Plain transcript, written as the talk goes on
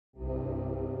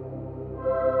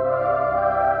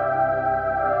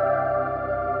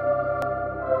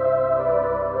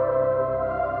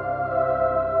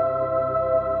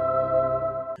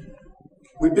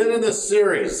We've been in this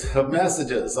series of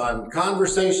messages on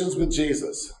conversations with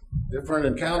Jesus, different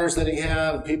encounters that he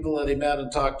had, people that he met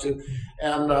and talked to.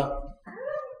 And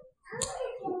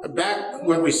back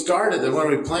when we started and when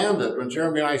we planned it, when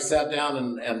Jeremy and I sat down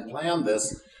and planned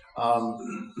this,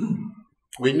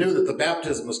 we knew that the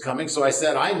baptism was coming. So I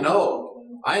said, I know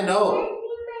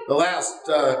the last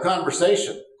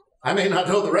conversation. I may not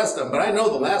know the rest of them, but I know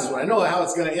the last one. I know how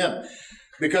it's going to end,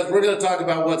 because we're going to talk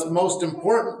about what's most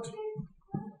important.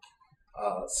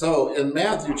 So in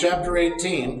Matthew chapter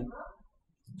 18,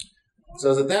 it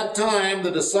says, at that time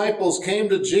the disciples came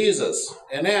to Jesus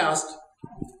and asked,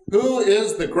 who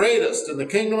is the greatest in the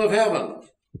kingdom of heaven?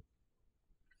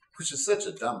 Which is such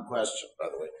a dumb question, by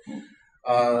the way.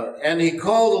 And he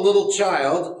called a little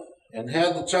child and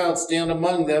had the child stand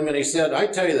among them, and he said, I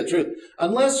tell you the truth,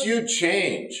 unless you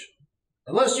change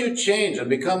and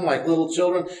become like little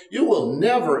children, you will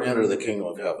never enter the kingdom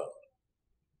of heaven.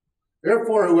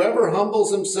 Therefore, whoever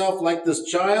humbles himself like this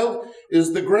child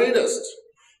is the greatest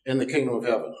in the kingdom of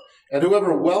heaven. And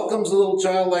whoever welcomes a little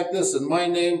child like this in my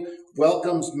name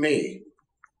welcomes me.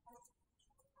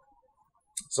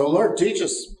 So, Lord, teach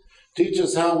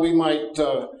us how we might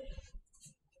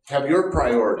have your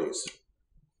priorities,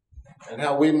 and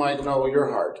how we might know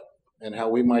your heart, and how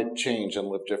we might change and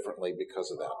live differently because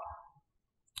of that.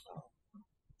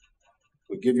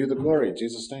 We give you the glory in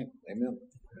Jesus' name. Amen.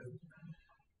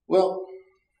 Well,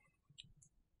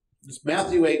 it's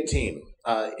Matthew 18.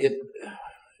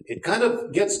 It kind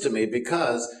of gets to me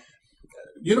because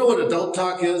you know what adult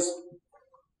talk is?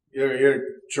 You're at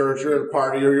church, you're at a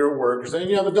party, or you're at work, and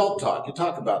you have adult talk. You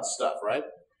talk about stuff, right?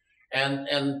 And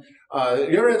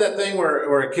you ever had that thing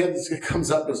where a kid comes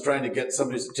up and is trying to get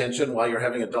somebody's attention while you're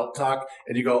having adult talk,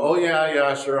 and you go, oh,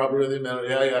 yeah, sure, I'll be with you in a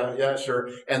minute. Yeah, sure.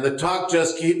 And the talk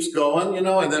just keeps going,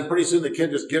 and then pretty soon the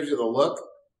kid just gives you the look.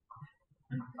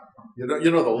 You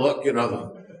know the look,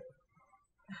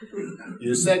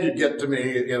 you said you'd get to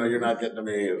me, you're not getting to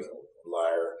me,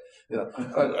 liar,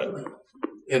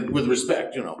 and with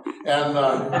respect,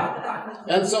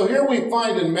 And so here we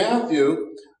find in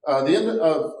Matthew, the end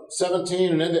of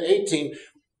 17 and into 18,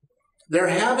 they're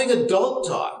having adult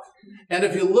talk. And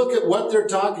if you look at what they're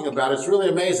talking about, it's really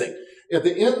amazing. At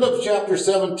the end of chapter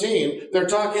 17, they're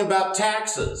talking about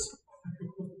taxes.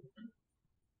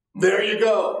 There you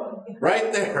go.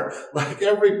 Right there. Like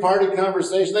every party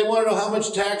conversation, they want to know how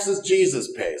much taxes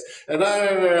Jesus pays. And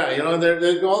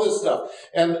there's all this stuff.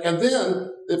 And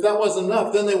then, if that wasn't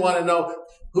enough, then they want to know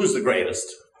who's the greatest,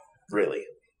 really.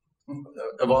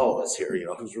 Of all of us here,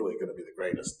 who's really going to be the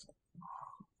greatest.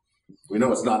 We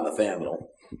know it's not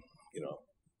Nathaniel,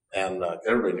 and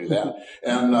everybody knew that.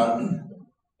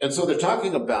 And so they're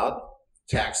talking about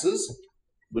taxes,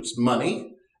 which is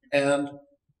money, and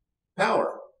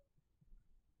power.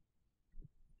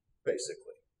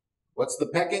 Basically. What's the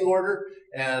pecking order?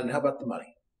 And how about the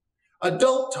money?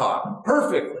 Adult talk,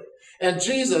 perfectly. And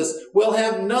Jesus will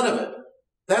have none of it.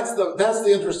 That's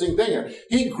the interesting thing here.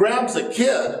 He grabs a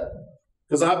kid,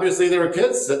 because obviously there were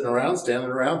kids sitting around, standing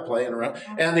around, playing around,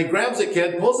 and he grabs a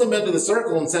kid, pulls them into the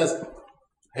circle and says,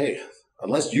 hey,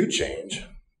 unless you change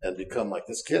and become like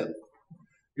this kid,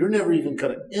 you're never even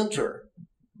going to enter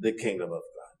the kingdom of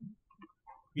God.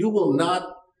 You will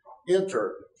not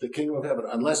enter the kingdom of heaven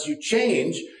unless you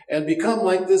change and become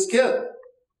like this kid.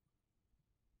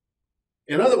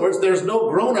 In other words, there's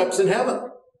no grown-ups in heaven.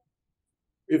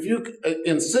 If you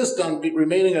insist on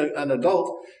remaining an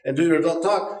adult and do your adult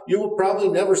talk, you will probably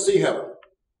never see heaven,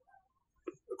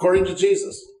 according to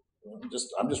Jesus.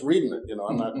 I'm just reading it.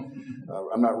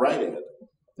 I'm not writing it.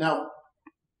 Now,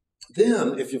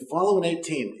 then, if you follow in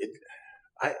 18,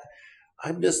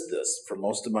 I missed this for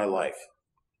most of my life.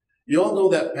 You all know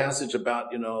that passage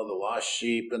about, the lost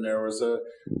sheep, and there was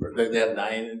they had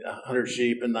 900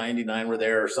 sheep and 99 were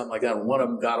there or something like that, and one of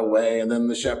them got away, and then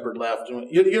the shepherd left.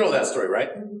 You know that story, right?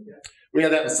 Yeah. We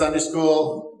had that in Sunday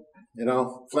school,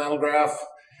 flannel graph.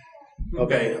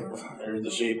 Okay, there's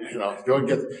the sheep, go and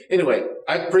get them. Anyway,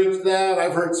 I preached that.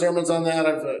 I've heard sermons on that.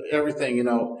 I've everything,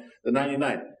 the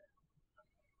 99.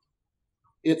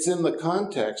 It's in the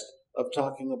context of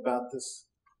talking about this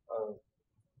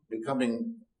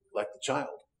becoming like the child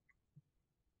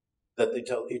that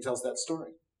he tells that story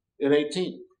in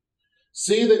 18.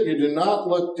 See that you do not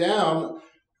look down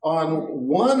on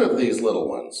one of these little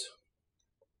ones.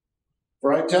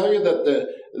 For I tell you that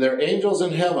their angels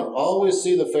in heaven always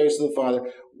see the face of the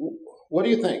Father. What do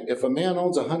you think? If a man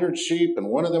owns 100 sheep and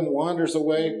one of them wanders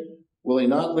away, will he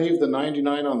not leave the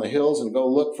 99 on the hills and go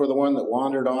look for the one that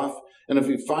wandered off? And if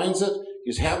he finds it,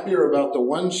 he's happier about the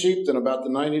one sheep than about the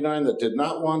 99 that did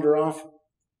not wander off.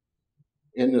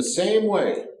 In the same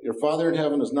way, your Father in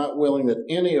heaven is not willing that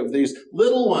any of these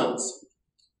little ones,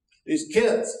 these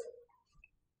kids,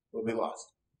 will be lost.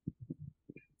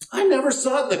 I never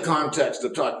saw it in the context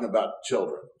of talking about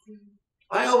children.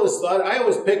 I always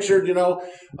pictured,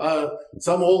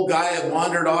 some old guy had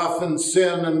wandered off in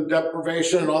sin and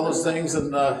deprivation and all those things,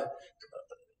 and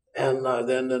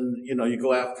then you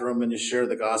go after them and you share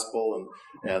the gospel,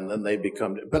 and then they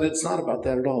become. But it's not about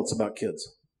that at all. It's about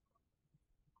kids.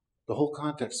 The whole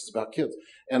context is about kids,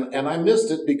 and I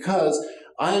missed it because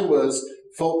I was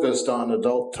focused on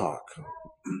adult talk,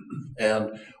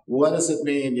 and what does it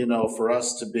mean, for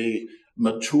us to be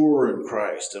mature in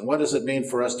Christ, and what does it mean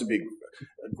for us to be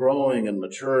growing in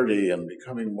maturity and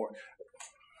becoming more.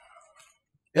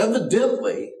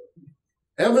 Evidently,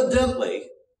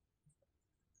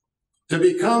 to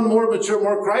become more mature,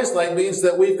 more Christ-like means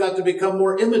that we've got to become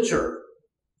more immature.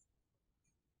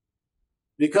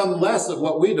 Become less of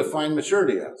what we define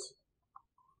maturity as.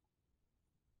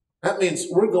 That means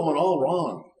we're going all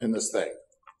wrong in this thing.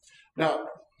 Now,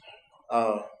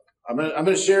 I'm going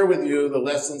to share with you the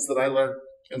lessons that I learned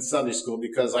in Sunday school,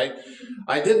 because I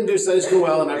didn't do Sunday school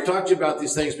well, and I've talked to you about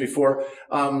these things before.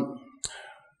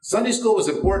 Sunday school was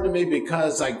important to me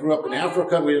because I grew up in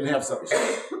Africa and we didn't have Sunday school.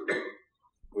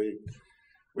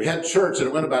 We had church and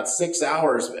it went about 6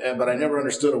 hours, but I never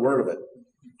understood a word of it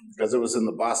because it was in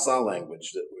the Basa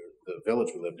language, the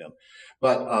village we lived in.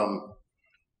 But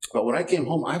when I came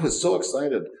home, I was so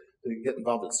excited to get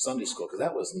involved in Sunday school because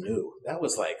that was new. That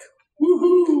was like,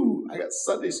 woohoo, I got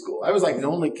Sunday school. I was like the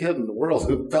only kid in the world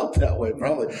who felt that way,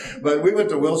 probably. But we went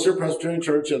to Wilshire Presbyterian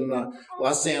Church in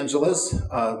Los Angeles.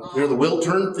 Near the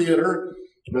Wiltern Theater,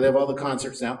 where they have all the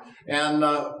concerts now. And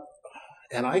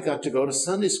I got to go to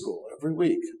Sunday school every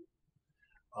week.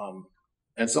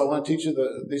 And so I want to teach you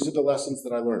these are the lessons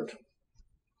that I learned.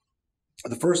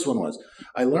 The first one was,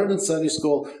 I learned in Sunday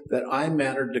school that I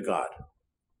mattered to God.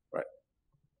 Right?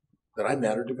 That I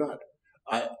mattered to God.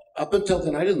 Up until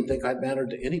then, I didn't think I mattered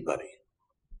to anybody.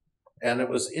 And it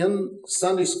was in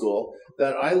Sunday school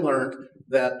that I learned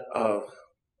that I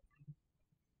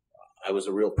was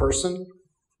a real person,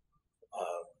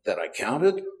 that I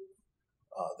counted,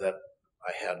 that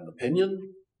I had an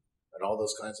opinion, and all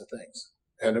those kinds of things.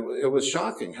 And it was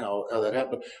shocking how that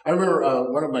happened. I remember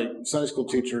one of my Sunday school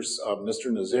teachers, Mr.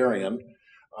 Nazarian,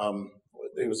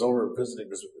 he was over visiting,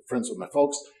 was friends with my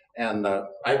folks. And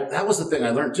that was the thing I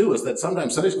learned too, is that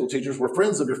sometimes Sunday school teachers were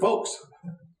friends of your folks.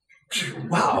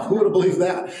 Wow, who would have believed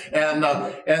that? And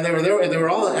they were there, and they were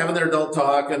all having their adult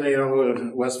talk, and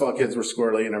Westfall kids were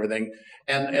squirrely and everything.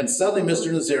 And suddenly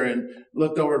Mr. Nazarian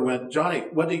looked over and went, Johnny,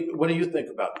 what do you think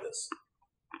about this?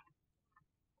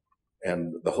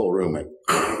 And the whole room went.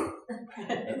 I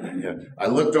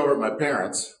looked over at my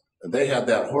parents. And they had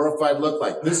that horrified look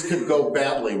like this could go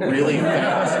badly really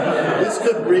fast. This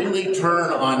could really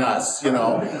turn on us, But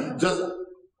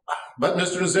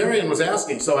Mr. Nazarian was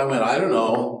asking, so I went, I don't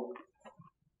know.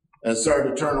 And started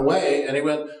to turn away. And he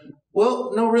went,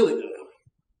 well, no, really.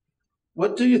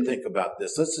 What do you think about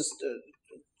this? Let's just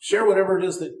share whatever it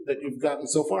is that you've gotten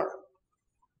so far.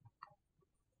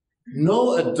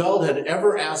 No adult had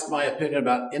ever asked my opinion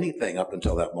about anything up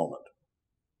until that moment.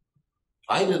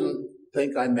 I didn't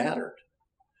think I mattered.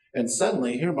 And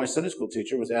suddenly, here my Sunday school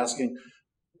teacher was asking,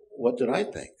 what did I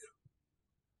think?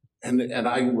 And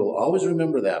I will always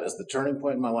remember that as the turning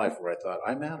point in my life where I thought,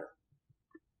 I matter.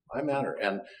 I matter.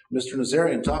 And Mr.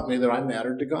 Nazarian taught me that I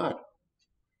mattered to God.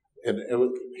 And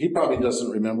he probably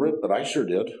doesn't remember it, but I sure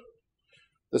did.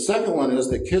 The second one is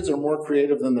that kids are more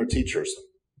creative than their teachers.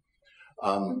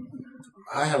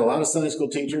 I had a lot of Sunday school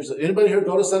teachers. Anybody here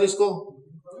go to Sunday school?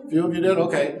 A few of you did?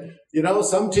 Okay.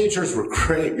 Some teachers were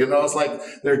great. It's like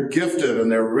they're gifted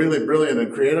and they're really brilliant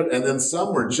and creative. And then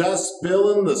some were just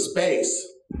filling the space,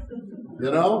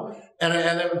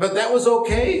 But that was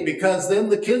okay because then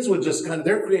the kids would just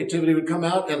their creativity would come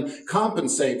out and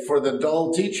compensate for the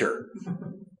dull teacher.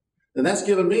 And that's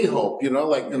given me hope,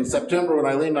 like in September when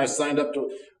Eileen and I signed up to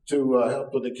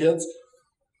help with the kids.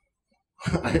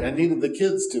 I needed the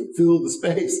kids to fill the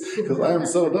space because I am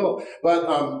so dull.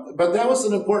 But that was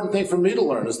an important thing for me to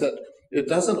learn, is that it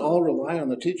doesn't all rely on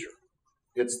the teacher.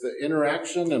 It's the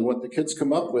interaction and what the kids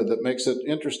come up with that makes it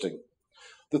interesting.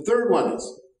 The third one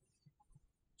is,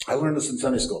 I learned this in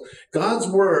Sunday school, God's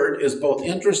word is both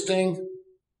interesting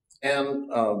and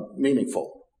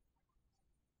meaningful.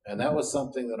 And that was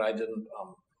something that I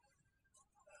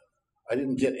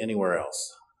didn't get anywhere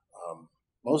else.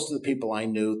 Most of the people I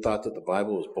knew thought that the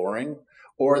Bible was boring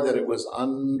or that it was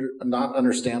not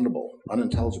understandable,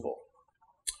 unintelligible.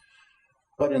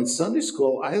 But in Sunday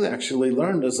school, I actually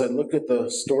learned as I look at the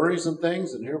stories and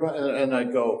things and hear about it, and I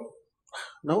go,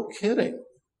 no kidding.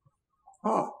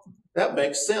 That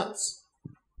makes sense.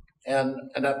 And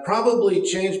that probably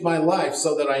changed my life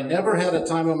so that I never had a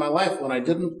time in my life when I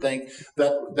didn't think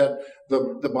that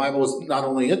the Bible was not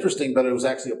only interesting, but it was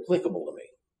actually applicable to me.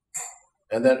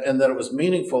 And that it was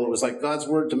meaningful. It was like God's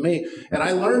word to me. And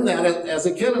I learned that as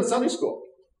a kid in Sunday school.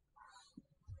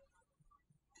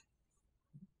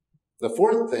 The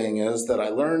fourth thing is that I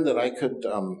learned that I could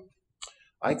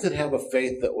have a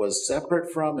faith that was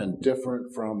separate from and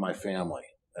different from my family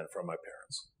and from my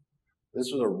parents. This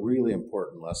was a really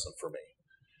important lesson for me.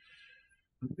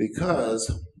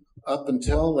 Because up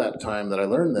until that time that I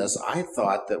learned this, I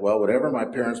thought that, well, whatever my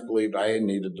parents believed, I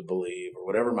needed to believe, or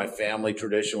whatever my family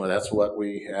tradition was, that's what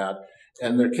we had.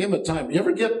 And there came a time, you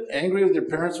ever get angry with your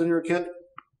parents when you were a kid?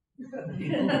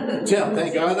 Tim,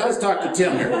 thank God. Let's talk to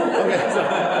Tim here. Okay.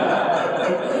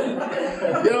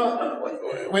 You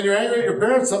know, when you're angry at your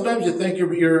parents, sometimes you think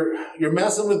you're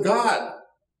messing with God,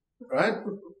 right?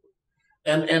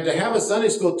 And to have a Sunday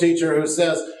school teacher who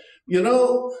says, you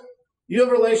know, you have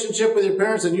a relationship with your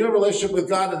parents and you have a relationship with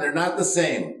God, and they're not the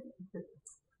same.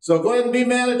 So go ahead and be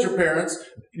mad at your parents.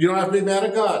 You don't have to be mad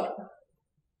at God.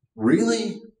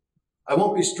 Really? I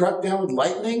won't be struck down with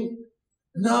lightning?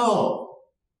 No.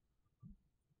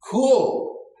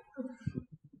 Cool.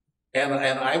 And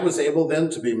I was able then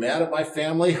to be mad at my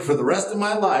family for the rest of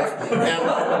my life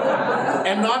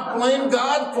and not blame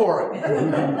God for it.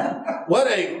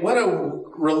 What a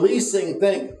releasing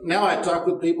thing. Now I talk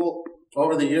with people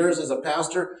over the years as a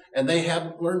pastor, and they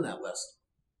haven't learned that lesson.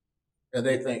 And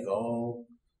they think, oh,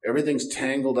 everything's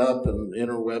tangled up and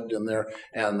interwebbed in there,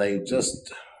 and they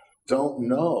just don't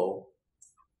know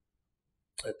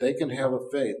that they can have a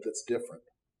faith that's different,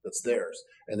 that's theirs.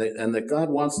 And that God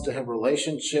wants to have a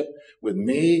relationship with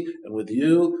me and with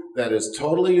you that is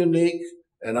totally unique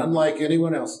and unlike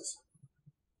anyone else's.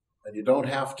 And you don't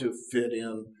have to fit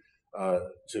in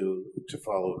to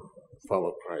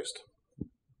follow Christ.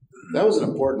 That was an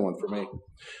important one for me.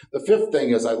 The fifth thing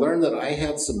is I learned that I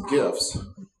had some gifts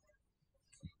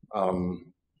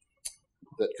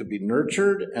that could be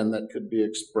nurtured and that could be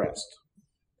expressed.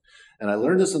 And I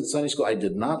learned this in Sunday school. I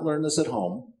did not learn this at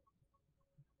home,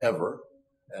 ever.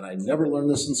 And I never learned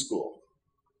this in school.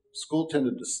 School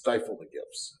tended to stifle the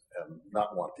gifts and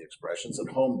not want the expressions.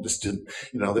 At home, just didn't,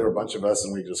 there were a bunch of us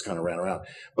and we just kind of ran around.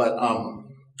 But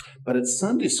at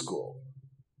Sunday school,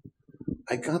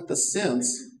 I got the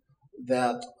sense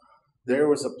that there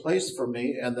was a place for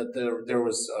me and that there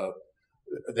was,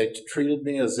 they treated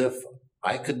me as if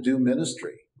I could do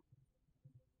ministry.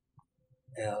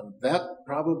 And that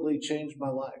probably changed my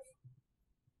life.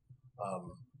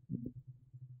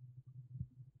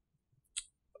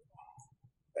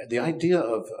 The idea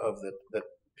of that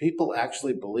people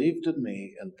actually believed in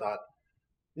me and thought,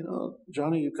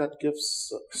 Johnny, you've got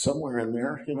gifts somewhere in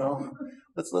there,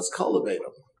 let's cultivate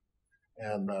them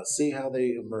and see how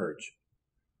they emerge.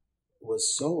 It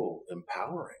was so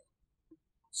empowering,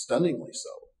 stunningly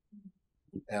so.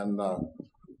 And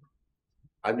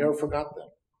I've never forgot them.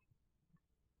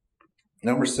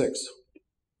 Number 6,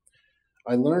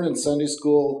 I learned in Sunday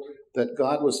school that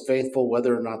God was faithful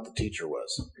whether or not the teacher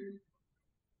was.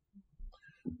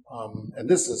 And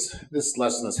this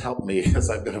lesson has helped me as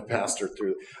I've been a pastor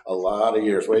through a lot of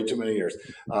years, way too many years.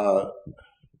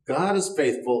 God is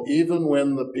faithful even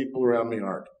when the people around me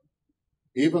aren't,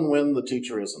 even when the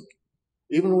teacher isn't,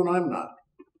 even when I'm not.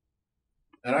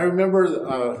 And I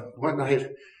remember one night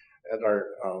at our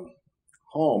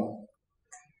home,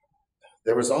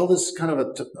 there was all this kind of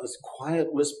a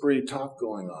quiet, whispery talk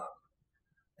going on.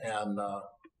 And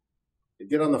you'd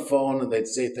get on the phone and they'd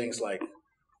say things like,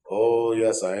 oh,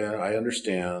 yes, I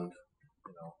understand,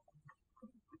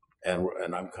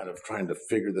 and I'm kind of trying to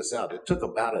figure this out. It took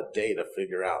about a day to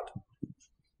figure out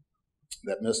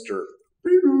that Mr.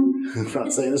 I'm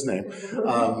not saying his name,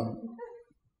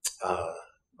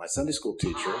 my Sunday school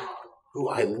teacher, who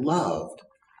I loved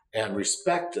and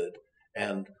respected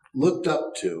and looked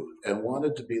up to and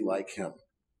wanted to be like him.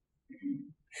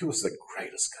 He was the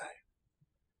greatest guy.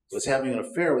 Was having an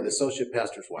affair with the associate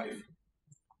pastor's wife.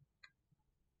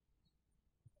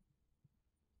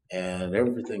 And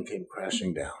everything came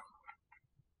crashing down.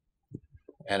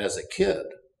 And as a kid,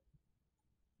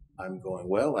 I'm going,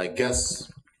 well, I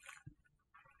guess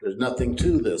there's nothing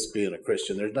to this being a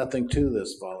Christian. There's nothing to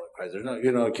this following Christ. There's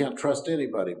no, I can't trust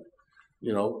anybody,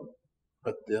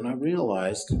 But then I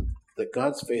realized that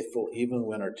God's faithful even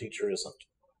when our teacher isn't.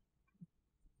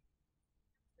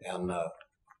 And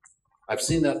I've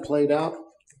seen that played out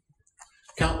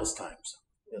countless times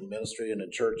in ministry and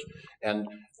in church. And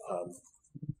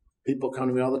People come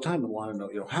to me all the time and want to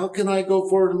know, how can I go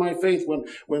forward in my faith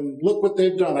when look what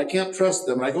they've done? I can't trust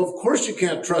them. And I go, of course you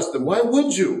can't trust them. Why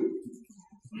would you?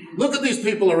 Look at these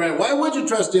people around. Why would you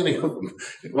trust any of them?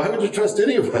 Why would you trust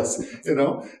any of us? And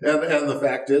the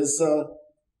fact is,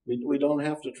 we don't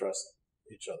have to trust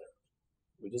each other.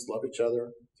 We just love each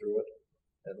other through it,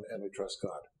 and we trust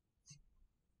God.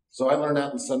 So I learned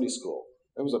that in Sunday school.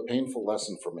 It was a painful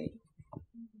lesson for me.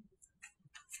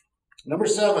 Number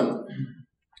 7,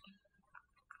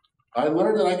 I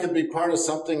learned that I could be part of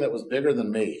something that was bigger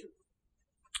than me.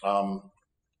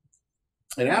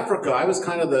 In Africa, I was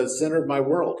kind of the center of my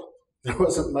world. There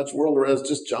wasn't much world, it was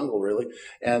just jungle, really.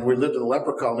 And we lived in a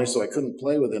leper colony, so I couldn't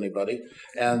play with anybody.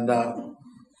 And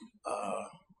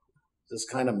this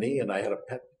kind of me, and I had a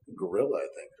pet gorilla, I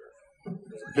think.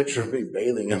 There's a picture of me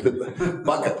bathing in the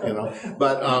bucket,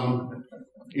 But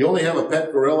you only have a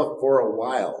pet gorilla for a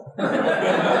while,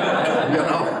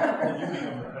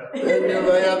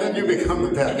 Then you become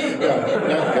the pet.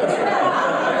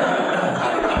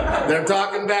 They're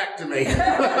talking back to me.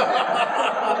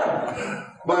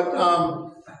 But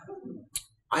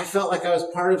I felt like I was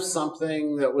part of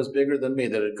something that was bigger than me,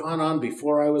 that had gone on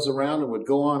before I was around and would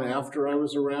go on after I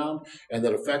was around, and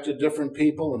that affected different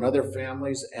people and other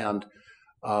families. And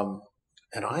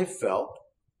I felt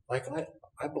like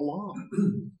I belonged.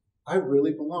 I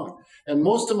really belonged. And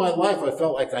most of my life, I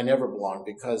felt like I never belonged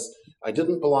because I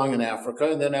didn't belong in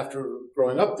Africa. And then after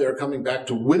growing up there, coming back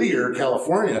to Whittier,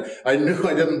 California, I knew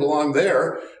I didn't belong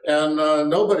there. And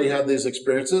nobody had these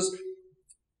experiences.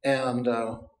 And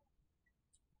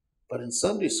but in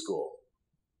Sunday school,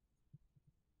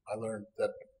 I learned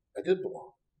that I did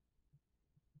belong.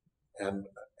 And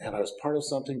I was part of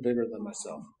something bigger than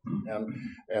myself.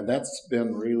 And that's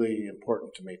been really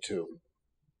important to me, too.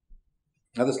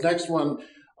 Now, this next one,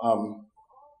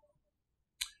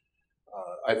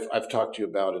 I've talked to you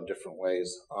about in different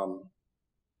ways.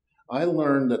 I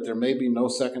learned that there may be no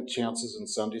second chances in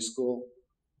Sunday school,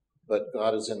 but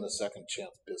God is in the second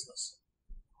chance business.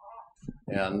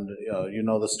 And you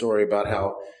know the story about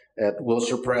how at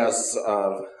Wilshire Press,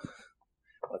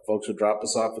 folks would drop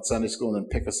us off at Sunday school and then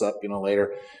pick us up,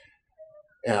 later.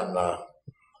 And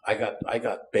I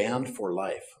got banned for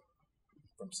life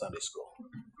from Sunday school.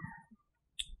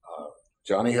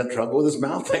 Johnny had trouble with his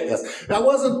mouth, I guess. That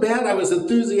wasn't bad. I was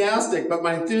enthusiastic, but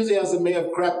my enthusiasm may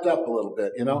have crept up a little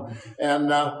bit,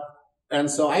 And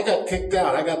so I got kicked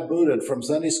out. I got booted from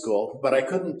Sunday school, but I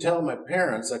couldn't tell my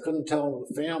parents. I couldn't tell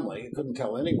the family. I couldn't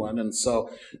tell anyone. And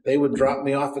so they would drop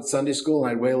me off at Sunday school,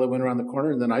 and I'd wail in around the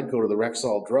corner, and then I'd go to the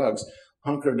Rexall Drugs,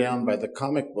 hunker down by the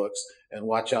comic books, and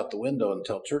watch out the window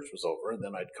until church was over. And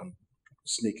then I'd come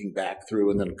sneaking back through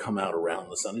and then come out around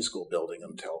the Sunday school building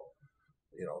until,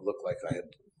 it looked like I had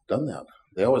done that.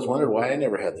 They always wondered why I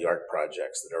never had the art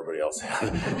projects that everybody else had.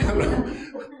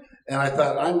 And I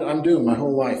thought, I'm doomed. My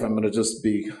whole life, I'm going to just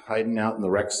be hiding out in the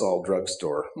Rexall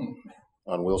drugstore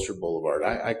on Wilshire Boulevard.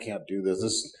 I can't do this.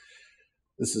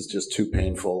 This is just too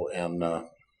painful. And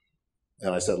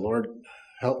I said, Lord,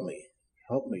 help me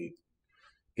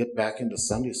get back into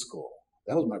Sunday school.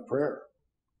 That was my prayer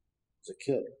as a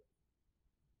kid.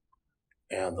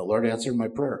 And the Lord answered my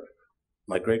prayer.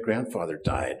 My great-grandfather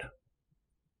died.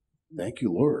 Thank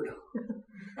you, Lord.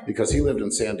 Because he lived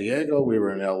in San Diego. We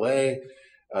were in L.A.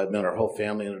 Then our whole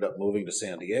family ended up moving to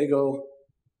San Diego.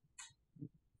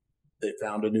 They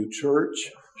found a new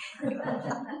church.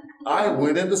 I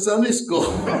went into Sunday school.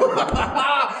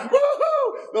 The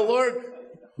Lord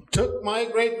took my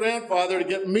great-grandfather to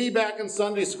get me back in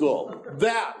Sunday school.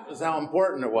 That is how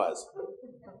important it was,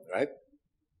 right?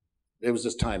 It was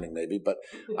just timing, maybe, but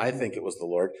I think it was the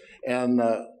Lord. And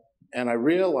I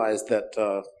realized that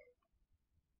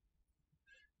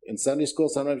in Sunday school,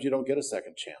 sometimes you don't get a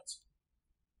second chance.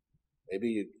 Maybe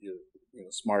you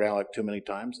smart aleck too many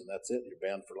times, and that's it. You're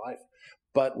banned for life.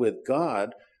 But with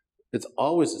God, it's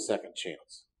always a second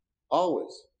chance,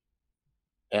 always.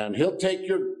 And He'll take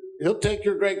your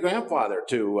great grandfather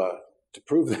to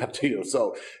prove that to you.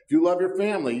 So if you love your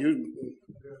family,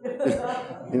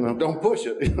 don't push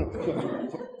it.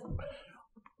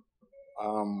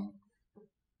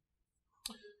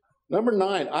 Number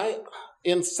 9,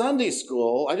 in Sunday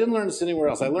school, I didn't learn this anywhere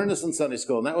else. I learned this in Sunday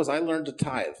school, and that was I learned to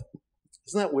tithe.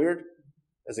 Isn't that weird?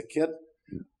 As a kid,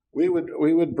 we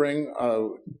would bring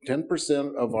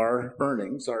 10% of our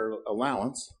earnings, our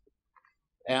allowance,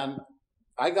 and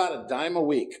I got a dime a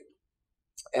week.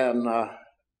 And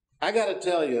I got to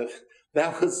tell you,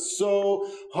 that was so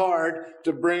hard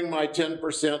to bring my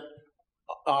 10%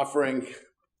 offering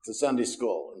to Sunday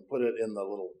school and put it in the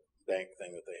little bank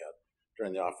thing that they had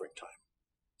during the offering time.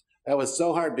 That was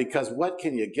so hard because what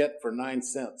can you get for 9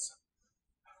 cents?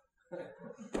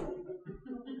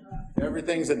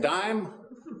 Everything's a dime.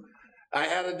 I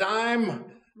had a dime.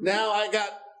 Now I got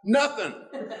nothing.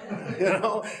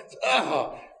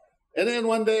 Oh. And then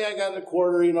one day I got a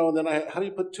quarter, and then how do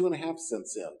you put 2.5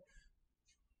 cents in?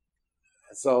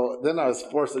 So then I was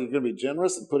forced, are you going to be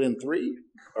generous and put in 3?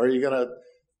 Or are you going to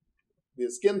be a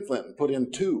skinflint and put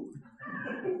in 2?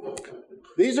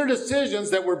 These are decisions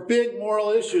that were big moral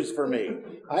issues for me.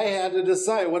 I had to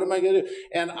decide, what am I going to do?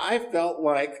 And I felt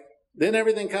like then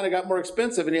everything kind of got more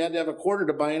expensive, and you had to have a quarter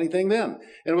to buy anything then.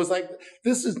 And it was like,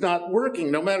 this is not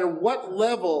working. No matter what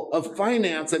level of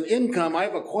finance and income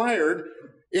I've acquired,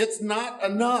 it's not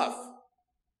enough.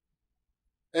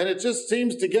 And it just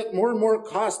seems to get more and more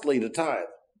costly to tithe.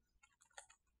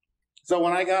 So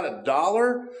when I got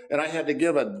 $1 and I had to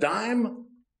give a dime,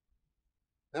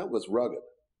 that was rugged.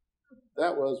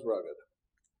 That was rugged.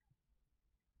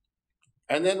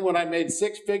 And then when I made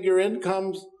 6-figure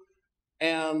incomes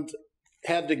and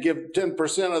had to give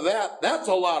 10% of that, that's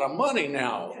a lot of money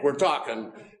now. We're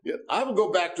talking. I would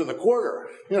go back to the quarter,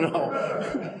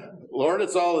 Lord,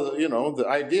 it's all, the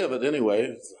idea of it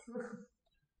anyway.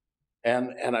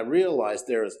 And I realized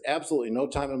there is absolutely no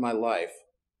time in my life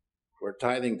where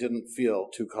tithing didn't feel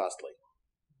too costly.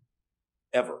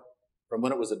 Ever. From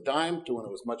when it was a dime to when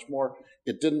it was much more,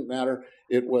 it didn't matter.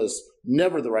 It was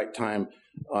never the right time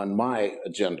on my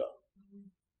agenda.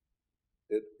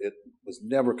 It was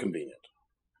never convenient.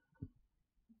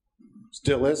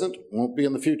 Still isn't, won't be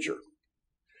in the future.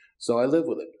 So I live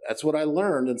with it. That's what I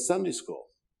learned in Sunday school.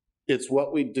 It's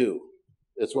what we do.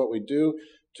 It's what we do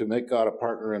to make God a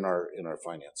partner in our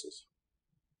finances.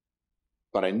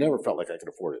 But I never felt like I could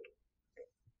afford it.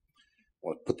 I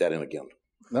want to put that in again.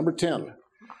 Number 10,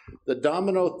 the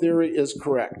domino theory is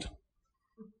correct.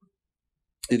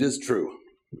 It is true.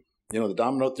 The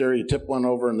domino theory, you tip one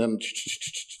over and then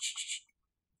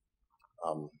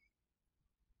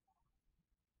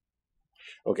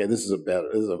okay, this is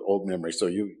an old memory. So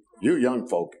you young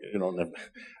folk,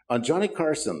 on Johnny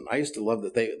Carson, I used to love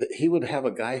that he would have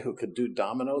a guy who could do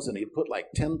dominoes, and he'd put like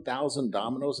 10,000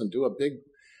 dominoes and do a big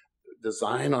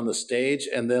design on the stage,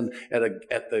 and then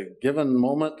at the given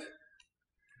moment,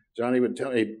 Johnny would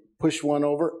he'd push one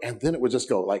over, and then it would just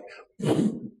go like,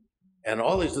 and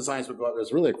all these designs would go up. It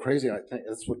was really crazy. I think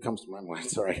that's what comes to my mind.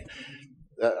 Sorry,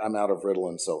 I'm out of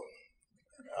Ritalin, so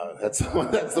that's the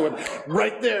one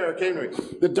right there came to me.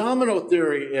 The domino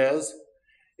theory is,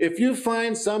 if you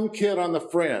find some kid on the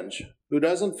fringe who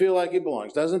doesn't feel like he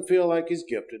belongs, doesn't feel like he's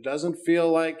gifted, doesn't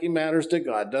feel like he matters to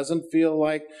God, doesn't feel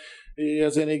like he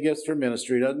has any gifts for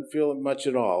ministry, doesn't feel much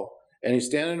at all, and he's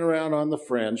standing around on the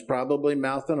fringe, probably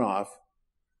mouthing off,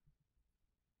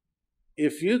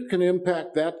 if you can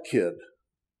impact that kid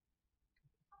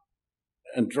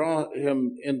and draw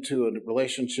him into a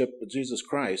relationship with Jesus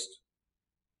Christ,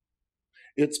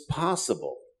 it's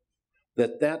possible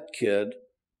that that kid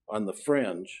on the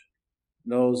fringe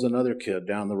knows another kid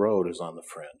down the road who's on the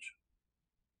fringe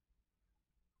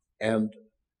and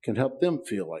can help them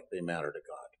feel like they matter to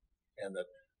God and that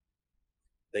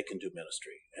they can do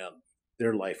ministry and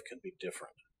their life can be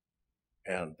different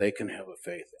and they can have a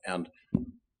faith. And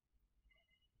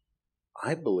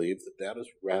I believe that is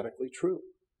radically true.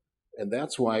 And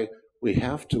that's why we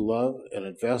have to love and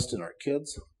invest in our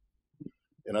kids,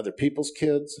 in other people's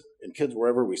kids, in kids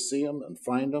wherever we see them and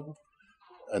find them,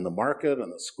 in the market, in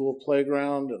the school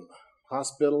playground, in the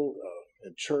hospital,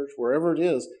 in church, wherever it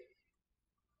is.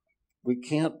 We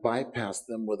can't bypass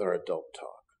them with our adult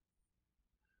talk.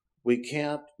 We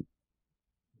can't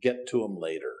get to them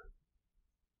later.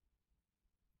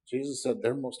 Jesus said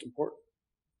they're most important.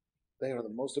 They are the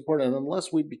most important. And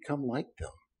unless we become like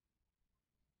them,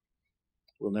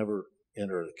 we'll never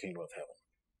enter the kingdom of heaven.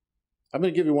 I'm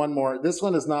going to give you one more. This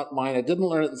one is not mine. I didn't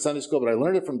learn it in Sunday school, but I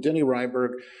learned it from Denny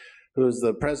Ryberg, who is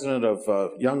the president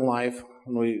of Young Life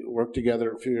when we worked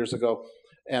together a few years ago.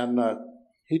 And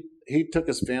he took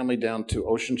his family down to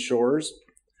Ocean Shores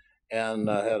and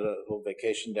had a little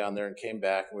vacation down there and came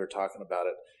back, and we were talking about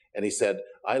it. And he said,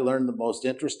 I learned the most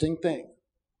interesting thing.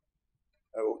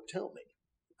 Oh, tell me.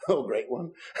 Oh, great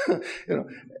one.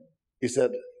 He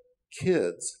said,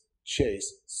 kids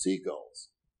chase seagulls.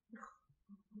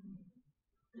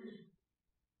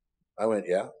 I went,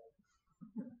 yeah.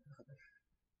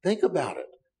 Think about it.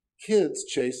 Kids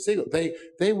chase seagulls.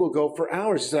 They will go for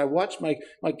hours. He said, I watched my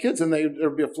kids, and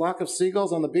there'd be a flock of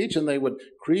seagulls on the beach, and they would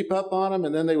creep up on them,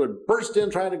 and then they would burst in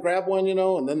trying to grab one,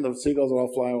 and then the seagulls would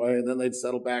all fly away, and then they'd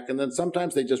settle back. And then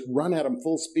sometimes they just run at them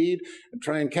full speed and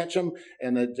try and catch them.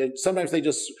 And sometimes they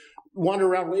just wander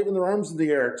around waving their arms in the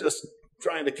air, just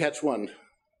trying to catch one.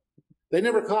 They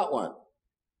never caught one,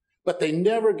 but they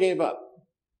never gave up.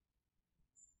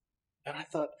 And I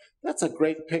thought, that's a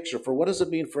great picture for what does it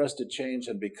mean for us to change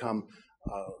and become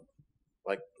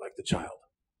like the child.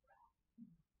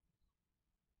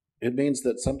 It means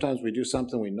that sometimes we do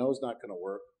something we know is not going to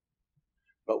work,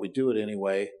 but we do it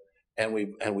anyway, and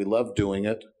we love doing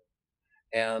it,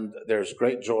 and there's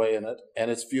great joy in it,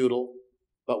 and it's futile,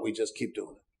 but we just keep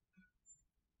doing it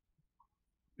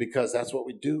because that's what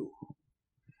we do.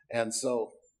 And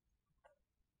so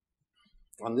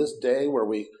on this day where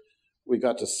we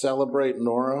got to celebrate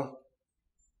Nora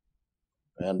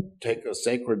and take a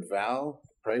sacred vow,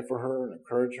 pray for her and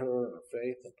encourage her in her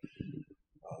faith, and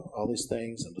all these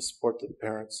things, and to support the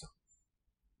parents,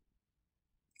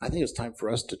 I think it's time for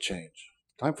us to change.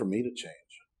 Time for me to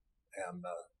change and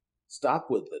stop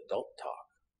with adult talk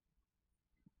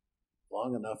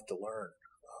long enough to learn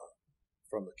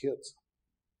from the kids.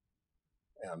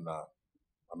 And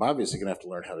I'm obviously going to have to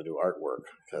learn how to do artwork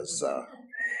because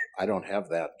I don't have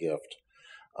that gift.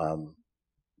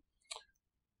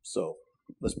 So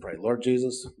let's pray. Lord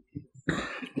Jesus,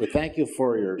 we thank you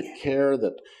for your care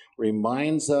that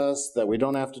reminds us that we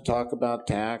don't have to talk about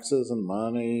taxes and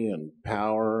money and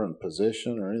power and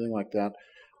position or anything like that.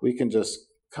 We can just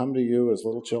come to you as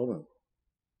little children.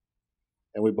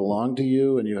 And we belong to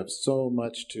you, and you have so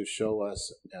much to show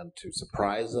us and to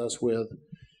surprise us with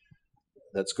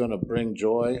that's going to bring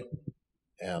joy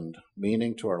and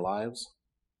meaning to our lives.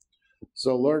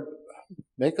 So, Lord,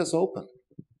 make us open.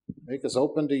 Make us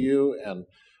open to you and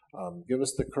give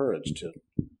us the courage to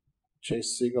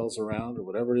chase seagulls around or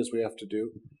whatever it is we have to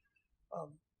do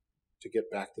to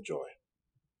get back the joy.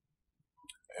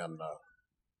 And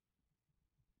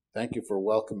thank you for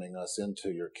welcoming us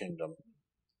into your kingdom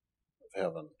of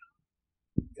heaven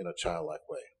in a childlike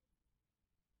way.